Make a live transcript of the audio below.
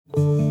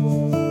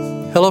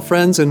Hello,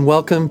 friends, and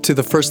welcome to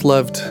the First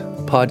Loved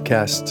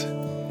podcast.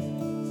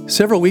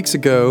 Several weeks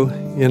ago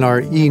in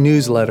our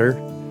e-newsletter,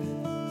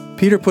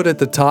 Peter put at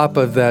the top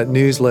of that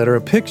newsletter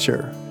a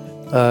picture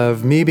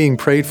of me being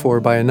prayed for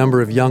by a number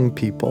of young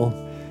people,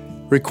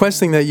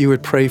 requesting that you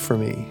would pray for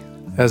me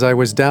as I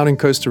was down in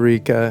Costa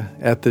Rica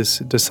at this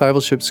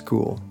discipleship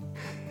school.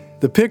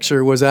 The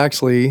picture was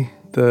actually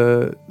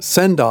the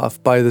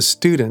send-off by the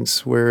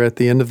students, where at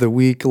the end of the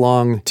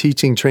week-long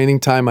teaching training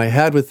time I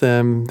had with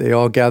them, they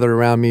all gathered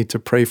around me to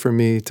pray for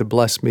me, to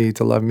bless me,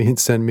 to love me, and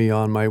send me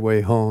on my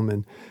way home,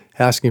 and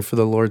asking for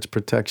the Lord's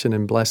protection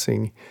and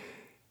blessing.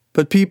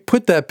 But Pete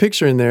put that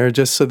picture in there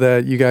just so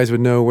that you guys would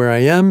know where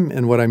I am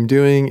and what I'm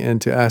doing, and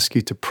to ask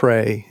you to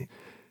pray.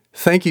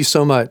 Thank you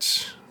so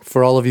much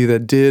for all of you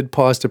that did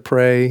pause to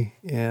pray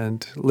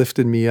and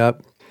lifted me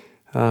up.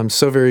 I'm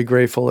so very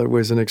grateful. It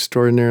was an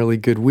extraordinarily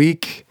good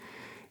week.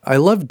 I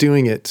love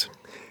doing it.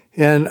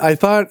 And I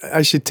thought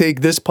I should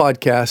take this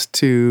podcast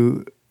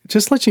to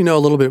just let you know a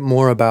little bit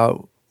more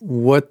about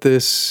what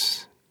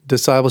this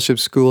discipleship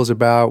school is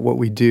about, what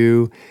we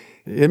do.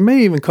 It may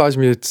even cause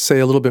me to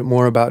say a little bit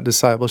more about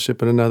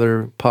discipleship in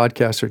another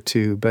podcast or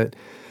two, but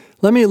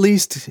let me at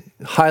least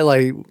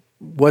highlight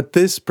what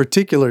this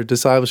particular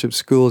discipleship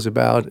school is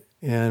about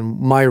and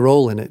my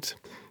role in it.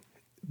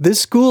 This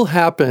school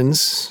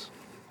happens,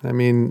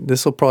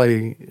 this will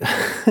probably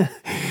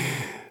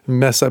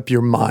mess up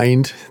your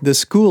mind. The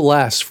school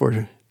lasts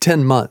for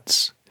 10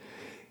 months,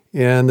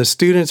 and the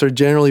students are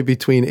generally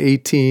between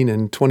 18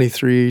 and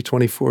 23,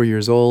 24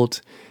 years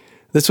old.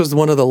 This was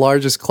one of the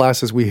largest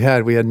classes we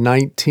had. We had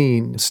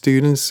 19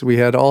 students. We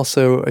had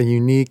also a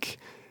unique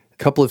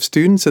couple of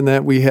students in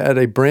that we had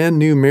a brand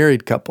new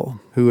married couple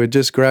who had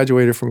just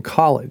graduated from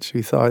college,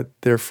 who thought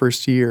their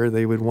first year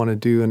they would want to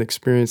do an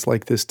experience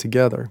like this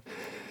together.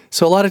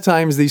 So a lot of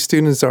times these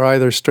students are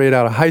either straight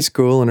out of high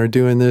school and are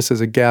doing this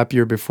as a gap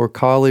year before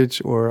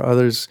college, or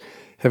others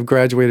have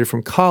graduated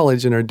from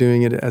college and are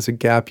doing it as a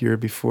gap year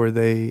before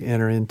they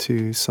enter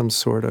into some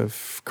sort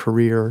of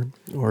career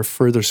or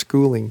further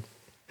schooling.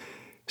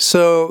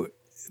 So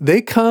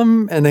they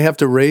come and they have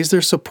to raise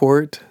their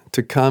support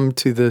to come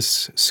to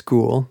this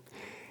school.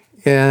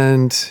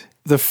 And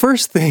the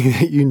first thing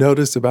that you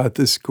notice about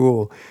this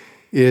school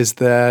is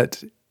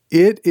that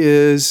it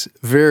is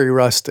very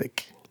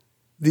rustic.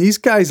 These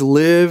guys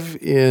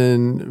live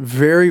in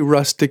very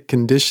rustic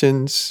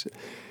conditions.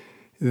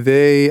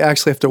 They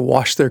actually have to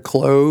wash their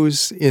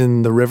clothes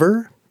in the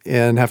river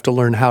and have to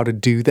learn how to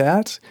do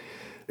that.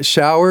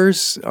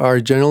 Showers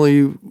are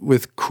generally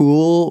with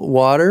cool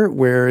water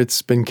where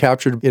it's been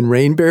captured in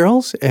rain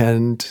barrels,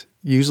 and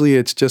usually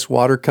it's just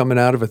water coming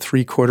out of a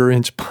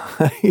 3/4-inch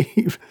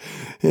pipe,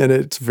 and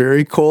it's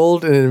very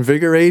cold and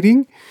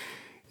invigorating.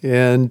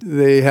 And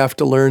they have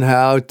to learn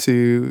how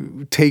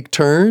to take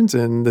turns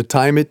and the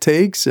time it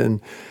takes,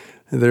 and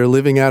they're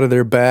living out of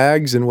their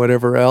bags and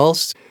whatever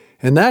else.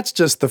 And that's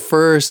just the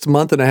first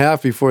month and a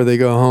half before they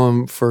go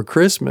home for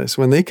Christmas.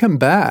 When they come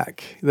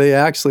back, they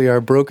actually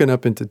are broken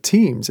up into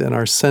teams and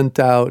are sent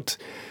out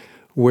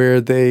where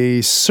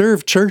they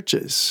serve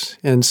churches.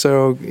 And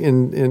so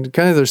in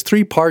kind of there's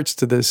three parts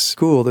to this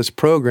school, this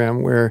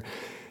program, where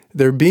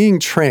they're being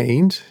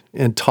trained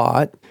and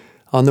taught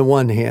on the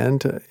one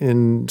hand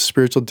in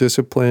spiritual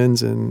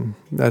disciplines, and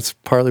that's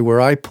partly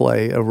where I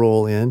play a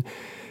role in.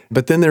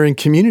 But then they're in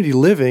community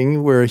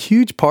living, where a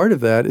huge part of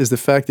that is the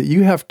fact that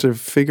you have to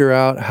figure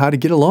out how to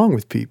get along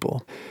with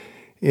people.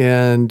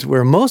 And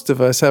where most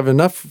of us have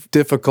enough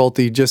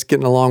difficulty just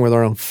getting along with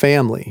our own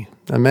family.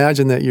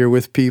 Imagine that you're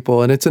with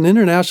people, and it's an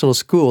international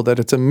school, that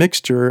it's a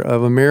mixture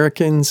of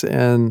Americans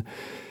and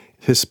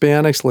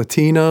Hispanics,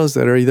 Latinos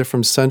that are either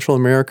from Central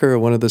America or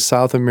one of the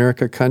South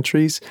America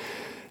countries.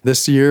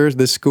 This year,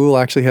 this school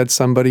actually had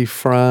somebody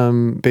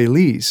from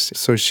Belize,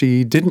 so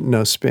she didn't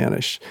know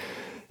Spanish.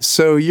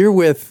 So you're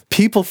with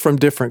people from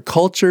different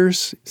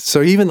cultures.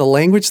 So even the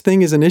language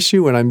thing is an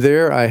issue. When I'm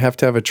there, I have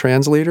to have a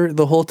translator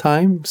the whole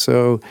time.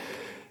 So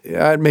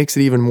it makes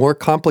it even more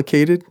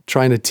complicated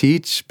trying to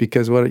teach,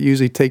 because what it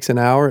usually takes an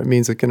hour, it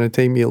means it's going to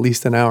take me at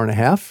least an hour and a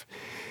half,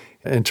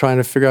 and trying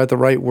to figure out the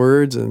right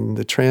words and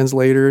the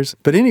translators.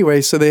 But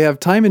anyway, so they have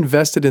time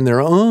invested in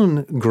their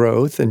own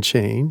growth and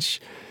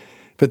change.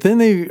 But then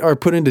they are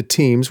put into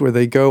teams where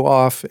they go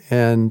off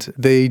and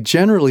they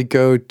generally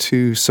go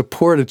to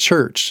support a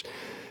church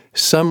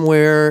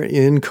somewhere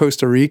in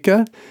Costa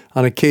Rica.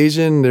 On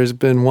occasion, there's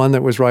been one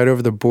that was right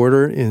over the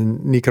border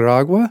in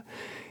Nicaragua.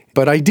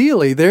 But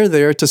ideally, they're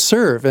there to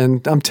serve.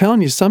 And I'm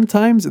telling you,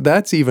 sometimes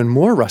that's even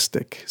more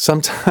rustic.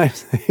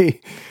 Sometimes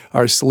they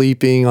are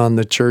sleeping on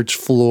the church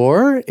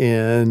floor,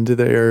 and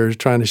they're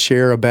trying to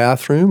share a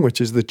bathroom, which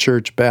is the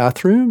church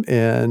bathroom.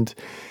 And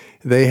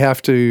they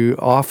have to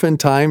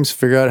oftentimes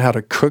figure out how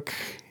to cook,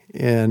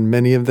 and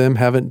many of them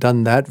haven't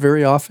done that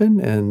very often,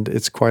 and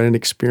it's quite an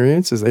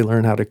experience as they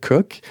learn how to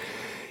cook.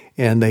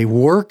 And they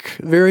work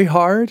very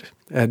hard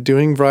at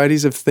doing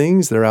varieties of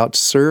things. They're out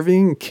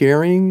serving,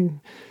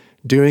 caring,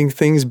 doing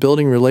things,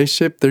 building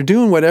relationship. They're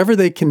doing whatever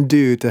they can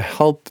do to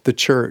help the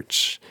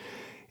church.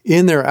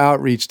 in their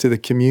outreach to the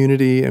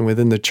community and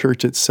within the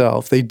church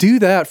itself. They do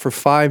that for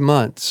 5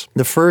 months.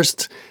 The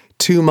first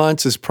 2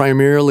 months is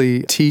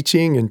primarily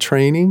teaching and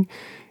training.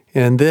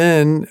 And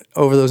then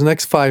over those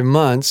next 5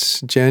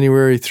 months,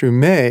 January through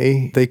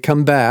May, they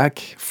come back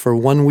for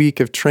 1 week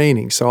of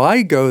training. So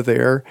I go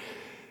there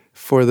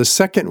for the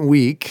second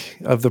week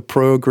of the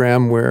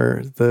program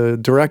where the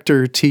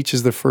director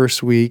teaches the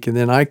first week, and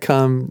then I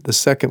come the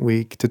second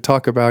week to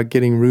talk about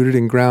getting rooted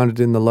and grounded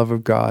in the love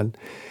of God.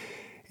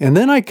 And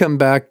then I come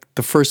back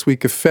the first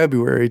week of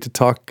February to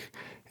talk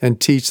and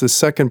teach the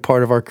second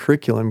part of our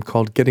curriculum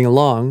called Getting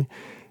Along,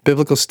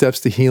 Biblical Steps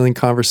to Healing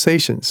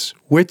Conversations,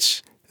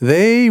 which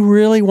they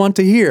really want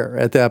to hear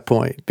at that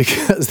point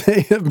because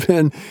they have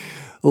been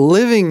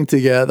living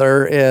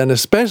together, and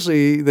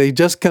especially they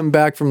just come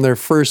back from their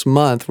first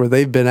month where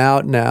they've been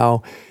out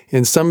now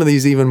in some of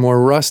these even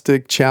more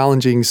rustic,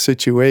 challenging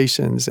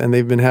situations, and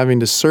they've been having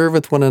to serve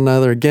with one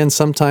another. Again,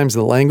 sometimes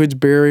the language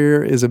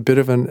barrier is a bit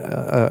of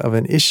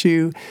an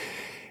issue.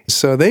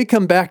 So they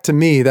come back to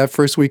me that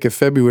first week of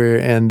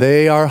February, and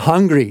they are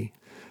hungry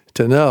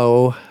to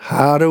know,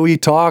 how do we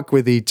talk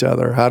with each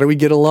other? How do we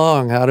get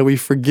along? How do we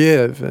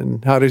forgive?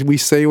 And how do we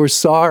say we're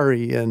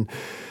sorry? And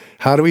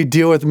how do we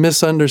deal with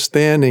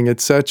misunderstanding, et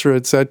cetera,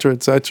 et cetera,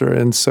 et cetera?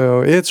 And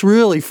so it's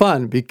really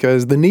fun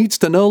because the needs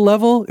to know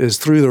level is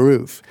through the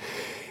roof.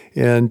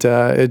 And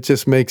it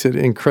just makes it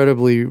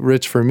incredibly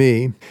rich for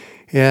me.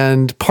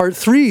 And part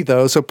 3,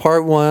 though, so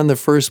part 1, the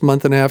first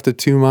month and a half to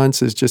 2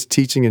 months is just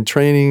teaching and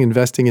training,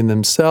 investing in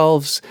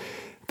themselves.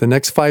 The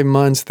next 5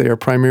 months, they are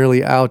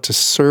primarily out to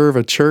serve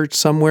a church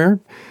somewhere.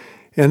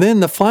 And then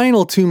the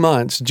final 2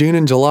 months, June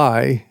and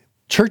July,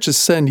 churches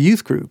send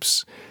youth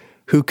groups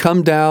who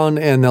come down,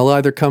 and they'll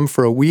either come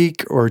for a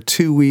week or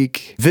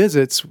 2-week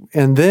visits.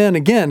 And then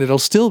again, it'll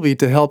still be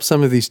to help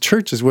some of these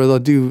churches where they'll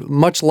do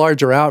much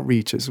larger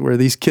outreaches, where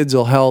these kids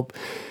will help,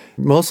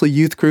 mostly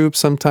youth groups.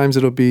 Sometimes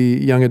it'll be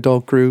young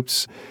adult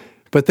groups.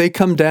 But they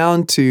come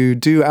down to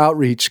do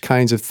outreach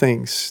kinds of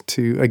things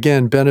to,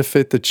 again,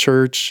 benefit the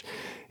church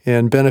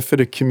and benefit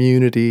a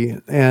community.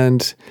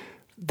 And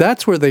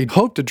that's where they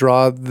hope to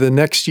draw the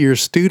next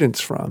year's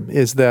students from,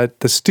 is that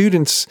the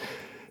students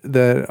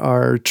that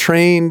are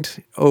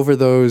trained over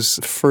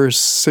those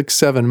first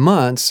 6-7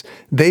 months,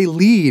 they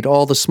lead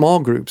all the small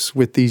groups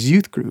with these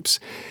youth groups.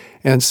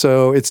 And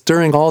so it's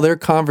during all their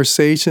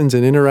conversations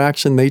and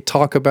interaction, they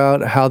talk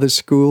about how this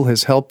school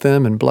has helped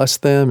them and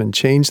blessed them and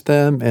changed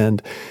them.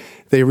 And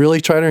they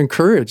really try to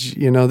encourage,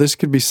 this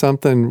could be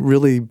something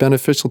really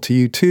beneficial to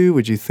you too.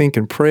 Would you think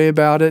and pray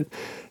about it?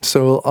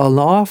 So an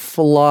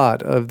awful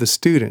lot of the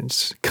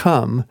students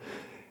come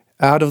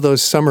out of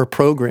those summer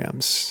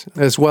programs,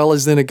 as well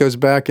as then it goes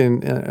back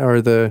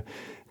or the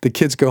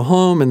kids go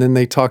home and then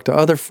they talk to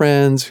other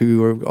friends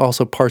who are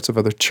also parts of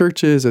other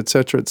churches, et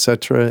cetera, et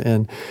cetera.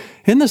 And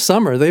in the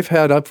summer, they've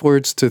had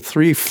upwards to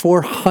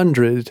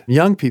 300-400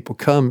 young people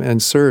come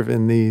and serve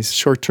in these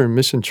short-term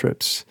mission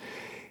trips.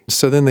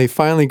 So then they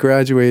finally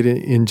graduate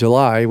in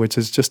July, which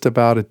is just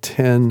about a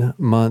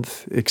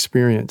 10-month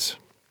experience.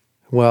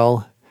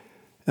 Well,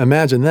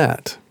 imagine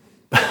that.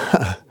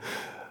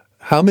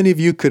 How many of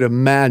you could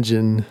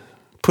imagine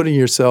putting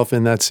yourself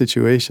in that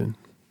situation?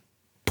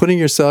 Putting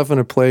yourself in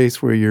a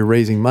place where you're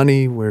raising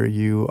money, where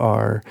you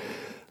are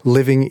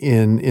living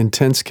in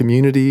intense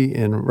community,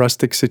 in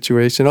rustic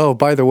situation. Oh,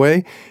 by the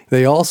way,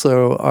 they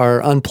also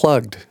are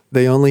unplugged.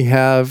 They only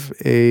have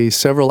a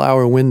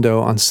several-hour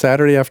window on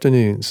Saturday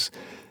afternoons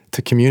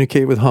to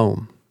communicate with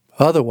home.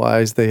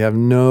 Otherwise, they have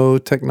no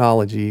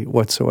technology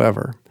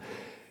whatsoever.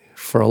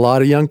 For a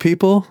lot of young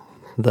people,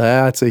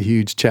 that's a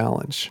huge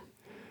challenge.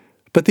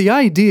 But the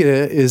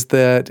idea is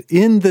that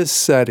in this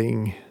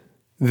setting,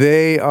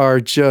 they are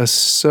just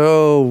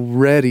so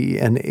ready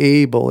and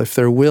able, if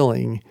they're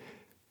willing,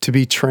 to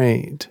be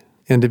trained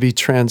and to be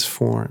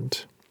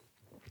transformed.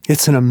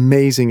 It's an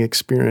amazing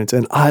experience,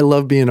 and I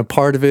love being a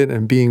part of it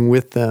and being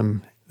with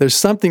them. There's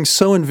something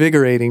so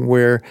invigorating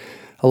where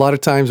a lot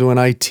of times when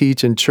I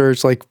teach in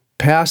church, like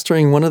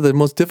pastoring, one of the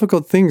most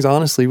difficult things,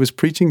 honestly, was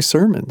preaching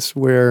sermons,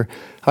 where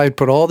I'd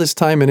put all this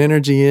time and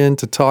energy in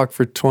to talk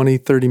for 20,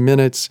 30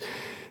 minutes.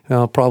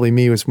 Probably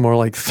me, it was more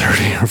like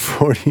 30 or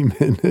 40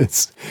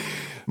 minutes,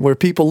 where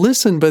people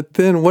listen, but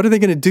then what are they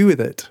going to do with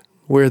it?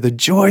 Where the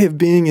joy of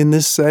being in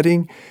this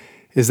setting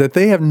is that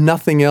they have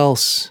nothing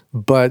else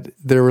but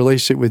their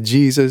relationship with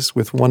Jesus,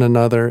 with one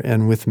another,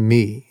 and with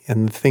me,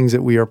 and the things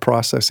that we are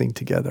processing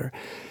together.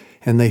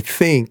 And they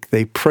think,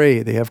 they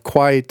pray, they have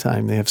quiet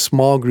time, they have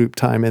small group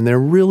time, and they're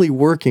really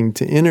working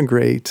to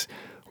integrate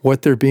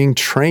what they're being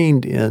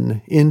trained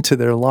in into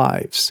their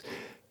lives.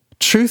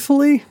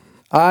 Truthfully,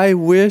 I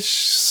wish,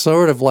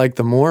 sort of like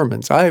the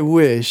Mormons, I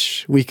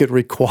wish we could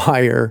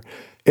require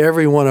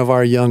every one of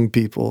our young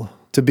people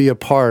to be a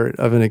part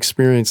of an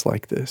experience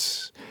like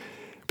this.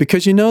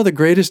 Because the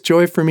greatest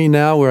joy for me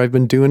now, where I've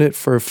been doing it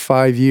for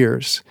 5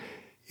 years,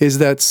 is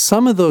that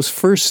some of those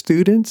first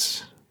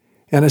students,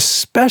 and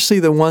especially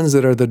the ones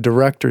that are the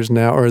directors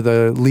now or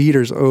the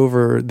leaders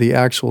over the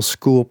actual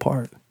school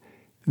part,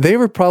 They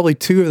were probably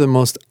two of the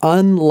most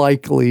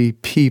unlikely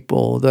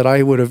people that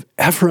I would have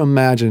ever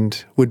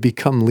imagined would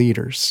become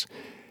leaders.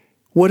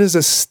 What is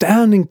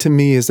astounding to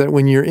me is that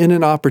when you're in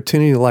an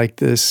opportunity like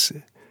this,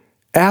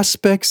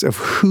 aspects of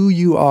who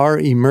you are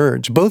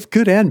emerge, both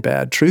good and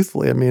bad,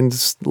 truthfully. I mean,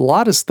 a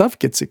lot of stuff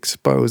gets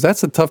exposed.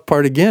 That's the tough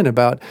part, again,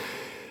 about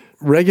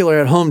regular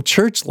at-home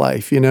church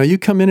life. You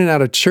come in and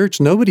out of church,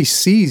 nobody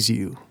sees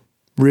you,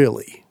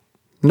 really.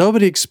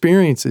 Nobody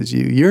experiences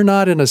you. You're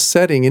not in a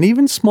setting, and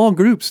even small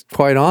groups,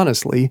 quite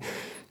honestly,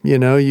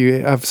 you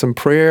have some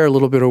prayer, a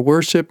little bit of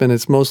worship, and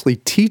it's mostly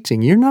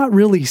teaching. You're not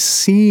really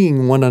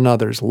seeing one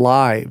another's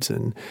lives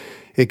and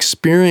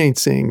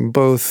experiencing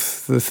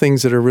both the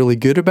things that are really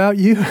good about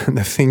you and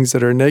the things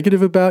that are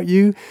negative about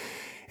you.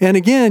 And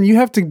again, you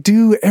have to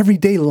do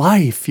everyday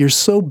life. You're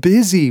so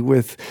busy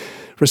with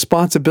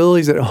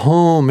responsibilities at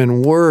home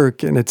and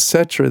work and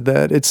etc.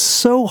 that it's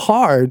so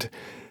hard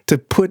to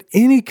put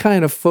any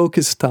kind of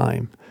focus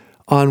time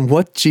on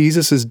what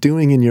Jesus is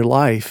doing in your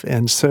life.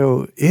 And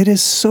so it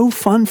is so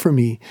fun for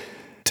me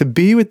to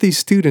be with these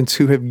students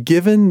who have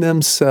given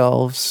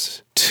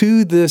themselves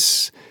to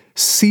this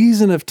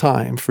season of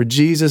time for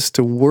Jesus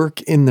to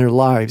work in their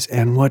lives.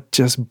 And what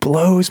just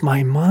blows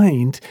my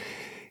mind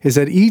is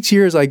that each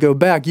year as I go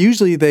back,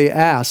 usually they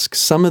ask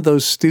some of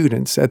those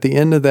students at the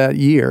end of that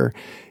year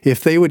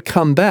if they would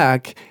come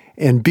back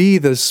and be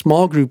the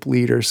small group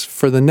leaders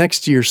for the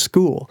next year's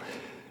school.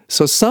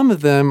 So some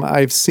of them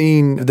I've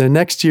seen the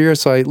next year,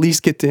 so I at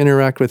least get to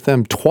interact with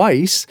them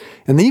twice.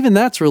 And even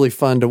that's really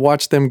fun to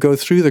watch them go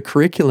through the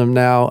curriculum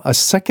now a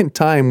second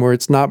time where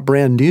it's not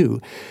brand new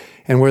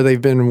and where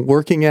they've been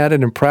working at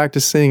it and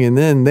practicing, and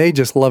then they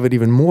just love it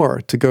even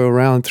more to go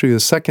around through the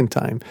second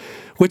time,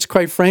 which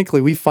quite frankly,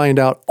 we find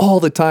out all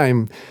the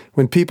time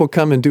when people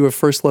come and do a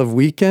First Love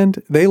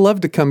weekend. They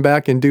love to come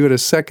back and do it a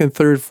second,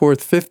 third,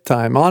 fourth, fifth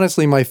time.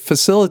 Honestly, my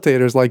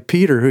facilitators like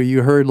Peter, who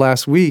you heard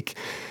last week,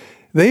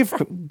 they've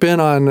been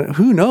on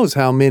who knows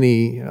how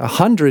many,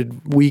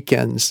 100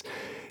 weekends,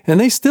 and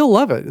they still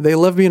love it. They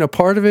love being a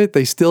part of it.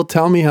 They still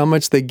tell me how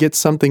much they get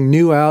something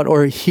new out,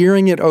 or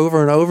hearing it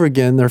over and over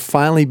again, they're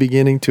finally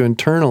beginning to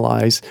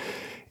internalize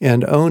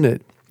and own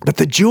it. But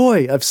the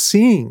joy of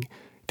seeing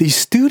these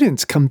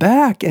students come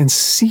back and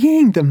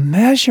seeing the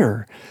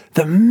measure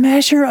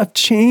of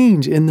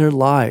change in their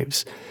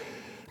lives,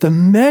 the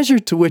measure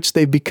to which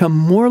they become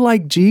more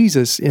like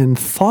Jesus in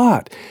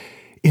thought,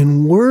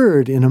 in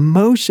word, in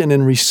emotion,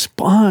 in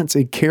response,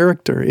 in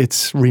character.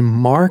 It's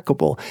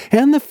remarkable.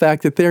 And the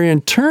fact that they're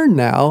in turn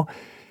now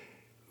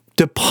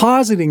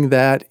depositing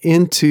that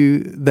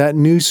into that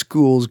new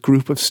school's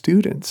group of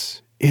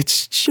students.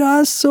 It's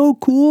just so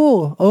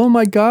cool. Oh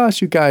my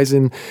gosh, you guys.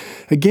 And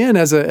again,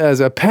 as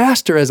a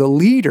pastor, as a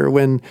leader,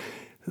 when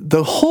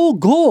the whole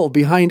goal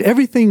behind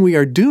everything we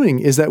are doing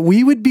is that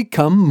we would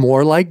become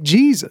more like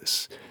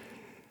Jesus.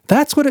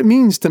 That's what it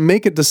means to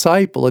make a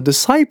disciple. A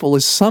disciple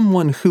is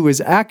someone who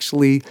is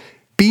actually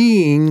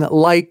being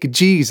like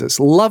Jesus,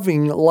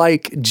 loving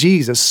like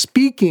Jesus,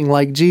 speaking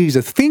like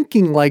Jesus,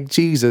 thinking like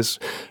Jesus,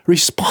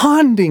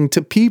 responding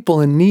to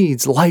people and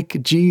needs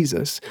like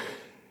Jesus.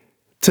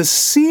 To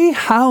see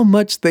how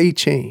much they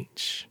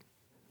change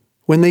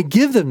when they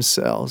give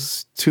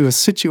themselves to a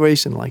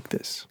situation like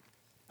this.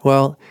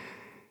 Well,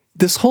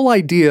 this whole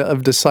idea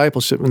of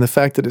discipleship and the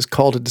fact that it's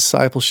called a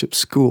discipleship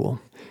school,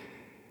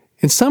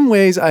 in some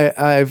ways,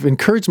 I've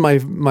encouraged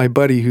my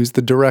buddy who's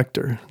the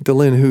director,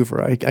 Delyn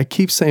Hoover. I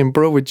keep saying,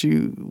 bro, would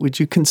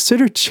you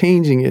consider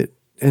changing it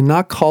and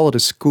not call it a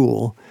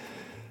school,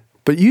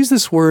 but use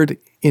this word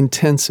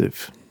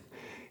intensive?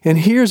 And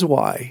here's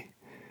why.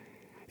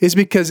 It's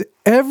because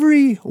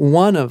every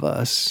one of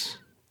us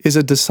is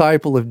a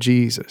disciple of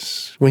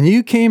Jesus. When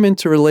you came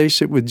into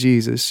relationship with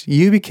Jesus,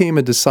 you became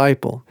a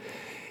disciple.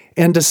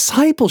 And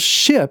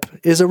discipleship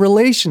is a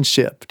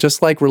relationship,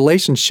 just like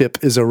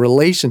relationship is a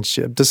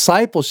relationship.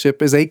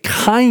 Discipleship is a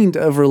kind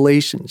of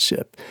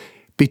relationship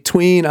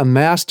between a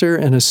master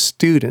and a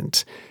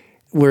student,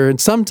 where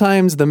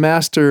sometimes the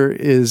master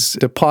is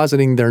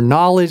depositing their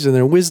knowledge and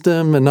their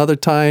wisdom. Another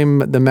time,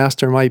 the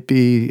master might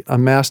be a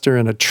master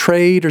in a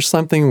trade or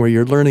something where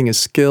you're learning a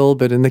skill.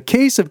 But in the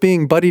case of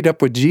being buddied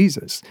up with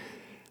Jesus,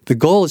 the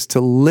goal is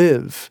to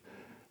live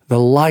the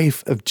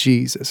life of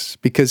Jesus,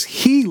 because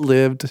he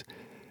lived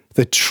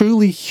the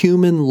truly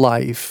human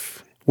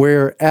life,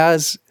 where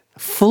as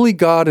fully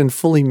God and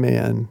fully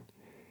man,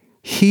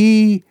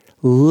 he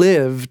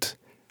lived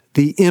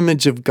the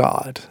image of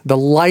God, the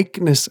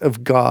likeness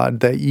of God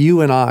that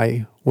you and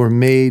I were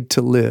made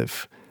to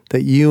live,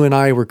 that you and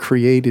I were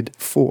created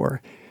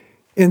for.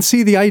 And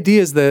see, the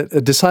idea is that a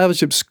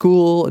discipleship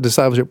school, a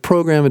discipleship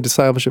program, a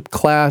discipleship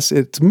class,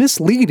 it's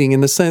misleading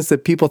in the sense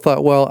that people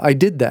thought, well, I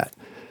did that.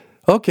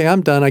 Okay,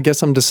 I'm done. I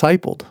guess I'm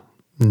discipled.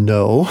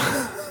 No.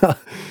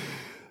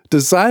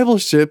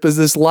 Discipleship is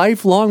this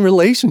lifelong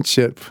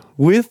relationship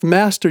with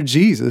Master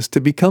Jesus to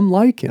become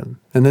like him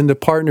and then to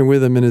partner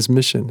with him in his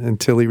mission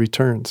until he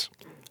returns.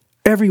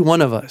 Every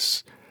one of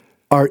us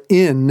are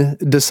in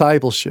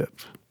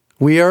discipleship.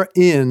 We are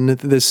in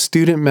this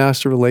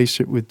student-master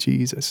relationship with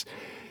Jesus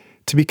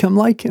to become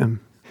like him.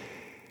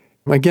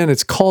 Again,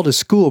 it's called a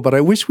school, but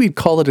I wish we'd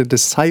call it a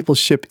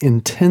discipleship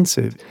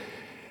intensive.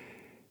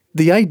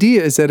 The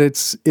idea is that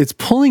it's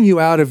pulling you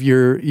out of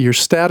your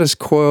status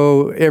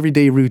quo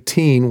everyday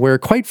routine where,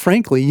 quite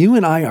frankly, you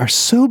and I are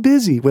so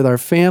busy with our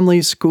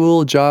families,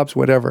 school, jobs,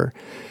 whatever.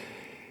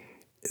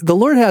 The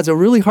Lord has a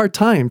really hard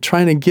time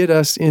trying to get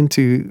us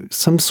into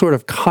some sort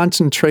of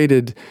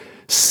concentrated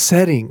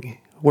setting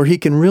where He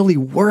can really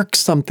work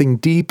something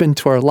deep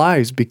into our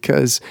lives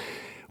because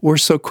we're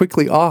so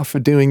quickly off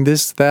of doing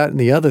this, that, and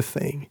the other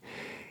thing.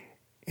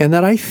 And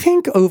that I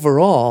think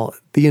overall,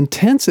 the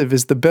intensive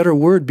is the better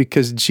word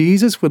because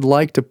Jesus would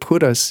like to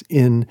put us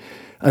in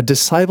a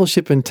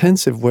discipleship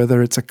intensive,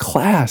 whether it's a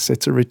class,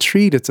 it's a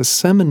retreat, it's a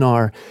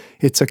seminar,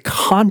 it's a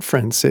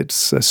conference,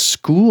 it's a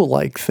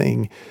school-like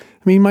thing.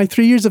 I mean, my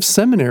 3 years of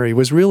seminary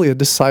was really a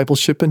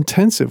discipleship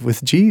intensive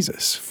with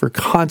Jesus for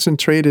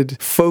concentrated,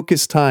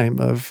 focused time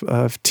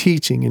of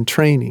teaching and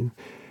training.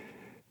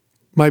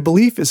 My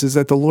belief is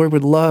that the Lord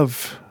would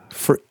love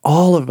for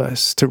all of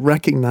us to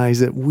recognize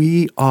that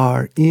we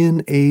are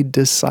in a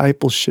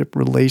discipleship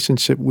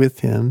relationship with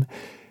Him,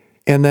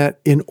 and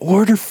that in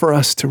order for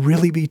us to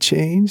really be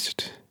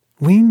changed,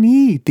 we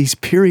need these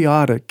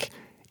periodic,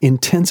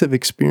 intensive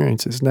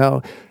experiences.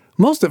 Now,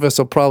 most of us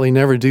will probably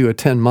never do a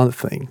 10-month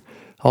thing,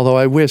 although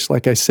I wish,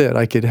 like I said,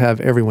 I could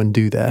have everyone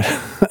do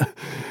that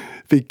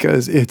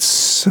because it's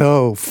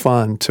so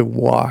fun to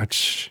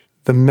watch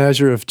the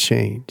measure of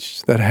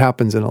change that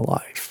happens in a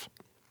life.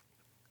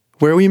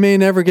 Where we may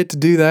never get to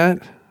do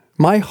that,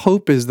 my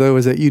hope is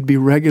that you'd be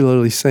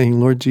regularly saying,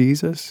 Lord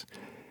Jesus,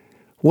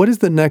 what is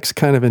the next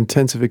kind of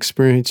intensive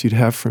experience you'd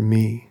have for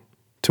me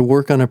to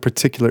work on a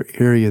particular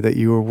area that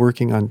you are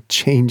working on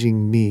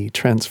changing me,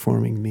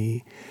 transforming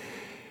me?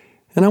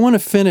 And I want to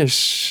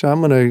finish,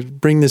 I'm going to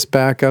bring this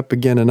back up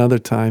again another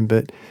time,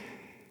 but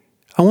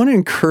I want to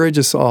encourage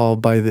us all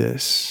by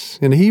this.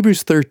 In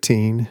Hebrews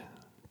 13,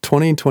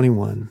 20 and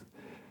 21,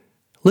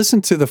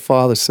 listen to the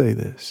Father say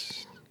this.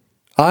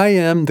 I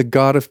am the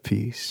God of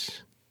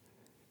peace,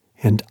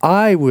 and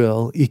I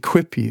will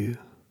equip you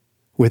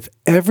with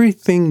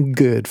everything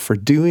good for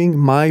doing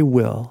my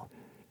will,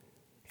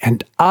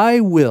 and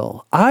I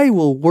will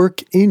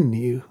work in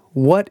you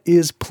what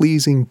is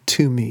pleasing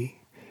to me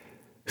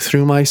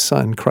through my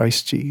Son,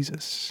 Christ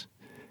Jesus.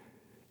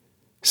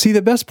 See,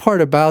 the best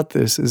part about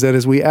this is that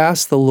as we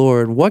ask the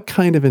Lord, what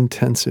kind of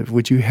intensive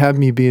would you have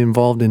me be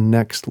involved in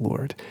next,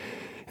 Lord?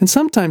 And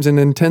sometimes an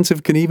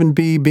intensive can even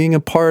be being a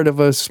part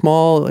of a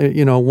small,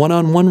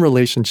 one-on-one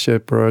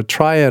relationship or a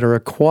triad or a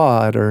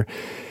quad, or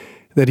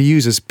that He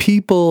uses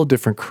people,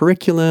 different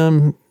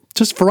curriculum,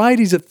 just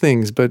varieties of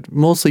things, but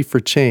mostly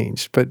for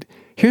change. But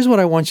here's what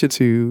I want you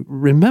to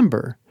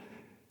remember.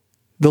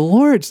 The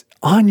Lord's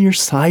on your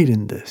side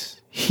in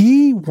this.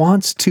 He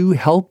wants to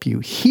help you.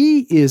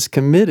 He is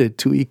committed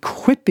to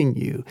equipping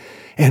you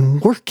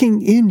and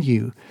working in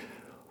you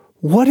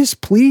what is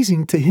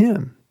pleasing to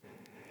Him.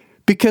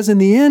 Because in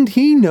the end,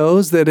 He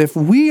knows that if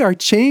we are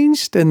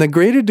changed, and the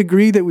greater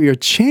degree that we are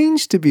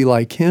changed to be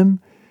like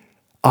Him,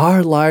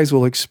 our lives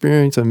will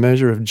experience a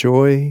measure of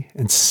joy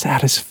and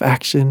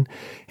satisfaction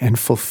and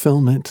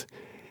fulfillment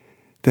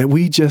that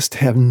we just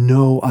have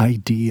no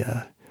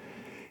idea.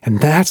 And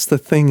that's the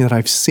thing that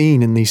I've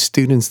seen in these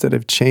students that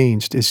have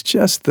changed, is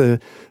just the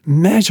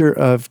measure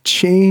of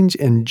change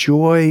and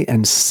joy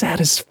and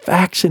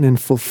satisfaction and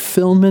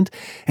fulfillment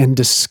and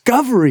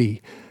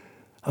discovery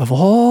of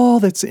all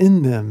that's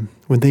in them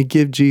when they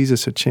give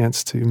Jesus a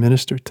chance to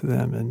minister to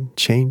them and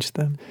change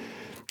them.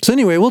 So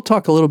anyway, we'll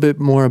talk a little bit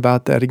more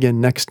about that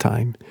again next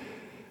time.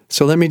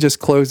 So let me just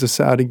close this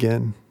out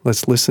again.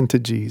 Let's listen to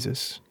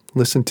Jesus.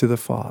 Listen to the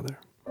Father.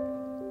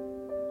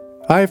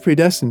 I have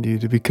predestined you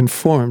to be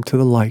conformed to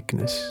the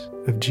likeness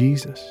of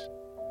Jesus.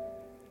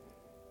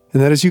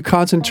 And that as you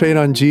concentrate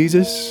on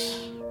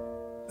Jesus,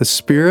 the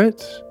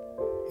Spirit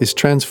is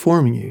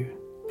transforming you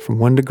from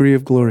one degree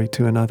of glory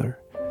to another.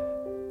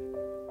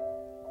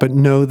 But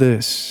know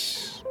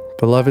this,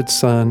 beloved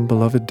son,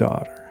 beloved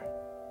daughter,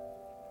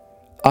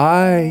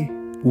 I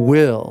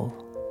will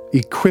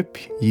equip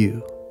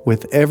you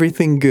with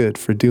everything good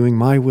for doing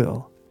my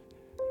will,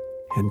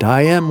 and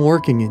I am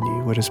working in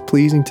you what is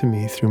pleasing to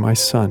me through my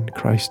Son,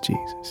 Christ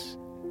Jesus.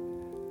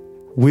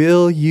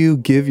 Will you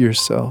give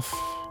yourself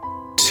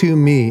to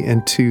me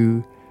and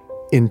to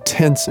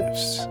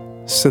intensives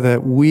so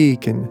that we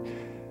can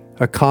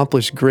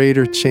accomplish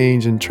greater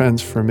change and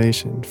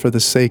transformation for the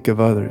sake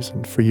of others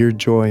and for your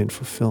joy and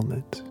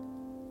fulfillment?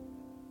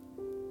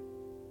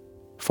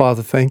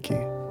 Father, thank you.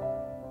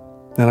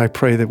 And I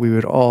pray that we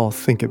would all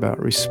think about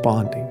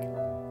responding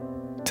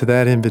to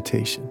that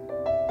invitation.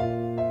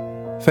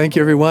 Thank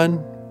you,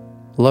 everyone.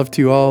 Love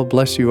to you all.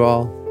 Bless you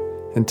all.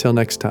 Until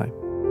next time.